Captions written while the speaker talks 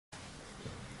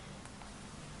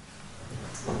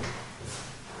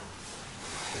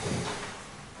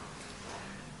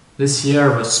This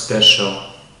year was special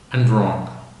and wrong.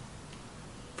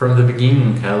 From the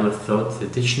beginning, I always thought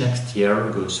that each next year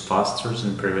goes faster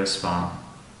than previous one.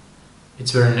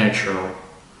 It's very natural.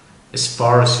 As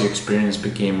far as your experience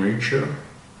became richer,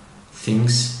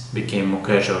 things became more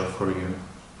casual for you,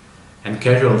 and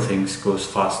casual things goes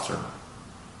faster.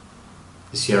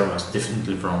 This year was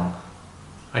definitely wrong.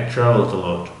 I traveled a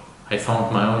lot. I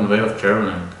found my own way of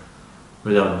traveling,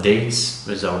 without dates,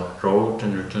 without road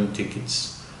and return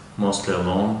tickets, mostly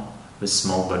alone, with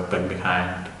small backpack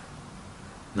behind.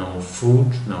 No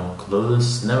food, no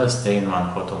clothes, never stay in one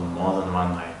hotel more than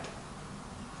one night.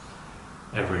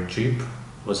 Every trip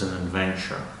was an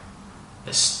adventure,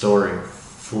 a story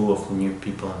full of new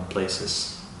people and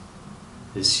places.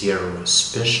 This year was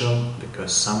special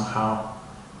because somehow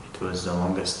it was the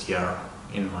longest year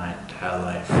in my entire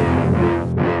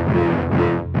life.